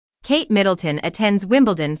Kate Middleton attends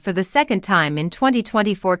Wimbledon for the second time in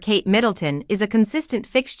 2024. Kate Middleton is a consistent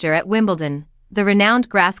fixture at Wimbledon, the renowned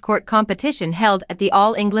grass court competition held at the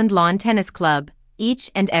All England Lawn Tennis Club, each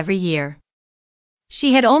and every year.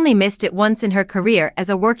 She had only missed it once in her career as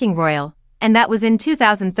a working royal, and that was in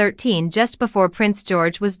 2013, just before Prince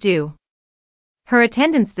George was due. Her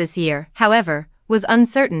attendance this year, however, was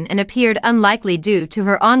uncertain and appeared unlikely due to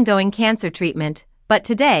her ongoing cancer treatment, but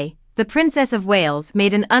today, the Princess of Wales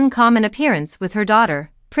made an uncommon appearance with her daughter,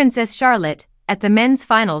 Princess Charlotte, at the men's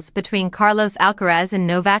finals between Carlos Alcaraz and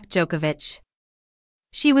Novak Djokovic.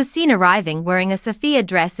 She was seen arriving wearing a Sophia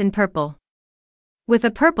dress in purple, with a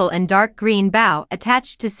purple and dark green bow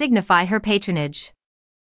attached to signify her patronage.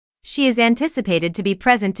 She is anticipated to be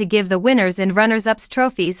present to give the winners and runners-ups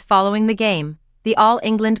trophies following the game, the All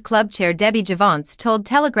England Club chair Debbie Javance told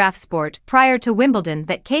Telegraph Sport prior to Wimbledon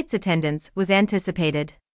that Kate's attendance was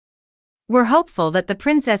anticipated. "We're hopeful that the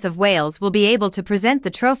Princess of Wales will be able to present the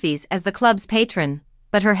trophies as the club's patron,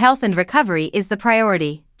 but her health and recovery is the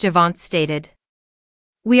priority," Javance stated.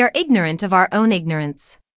 "We are ignorant of our own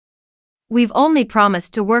ignorance. We've only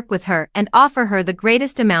promised to work with her and offer her the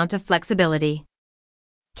greatest amount of flexibility."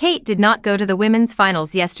 Kate did not go to the women's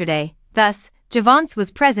finals yesterday, thus, Javance was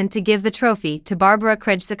present to give the trophy to Barbara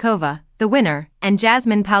Krejcikova, the winner, and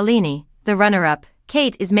Jasmine Paolini, the runner-up.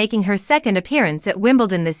 Kate is making her second appearance at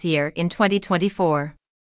Wimbledon this year in 2024.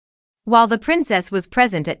 While the princess was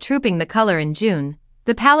present at Trooping the Colour in June,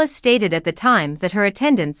 the palace stated at the time that her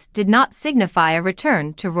attendance did not signify a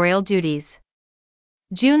return to royal duties.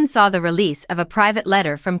 June saw the release of a private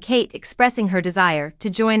letter from Kate expressing her desire to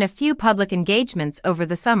join a few public engagements over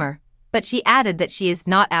the summer, but she added that she is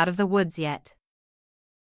not out of the woods yet.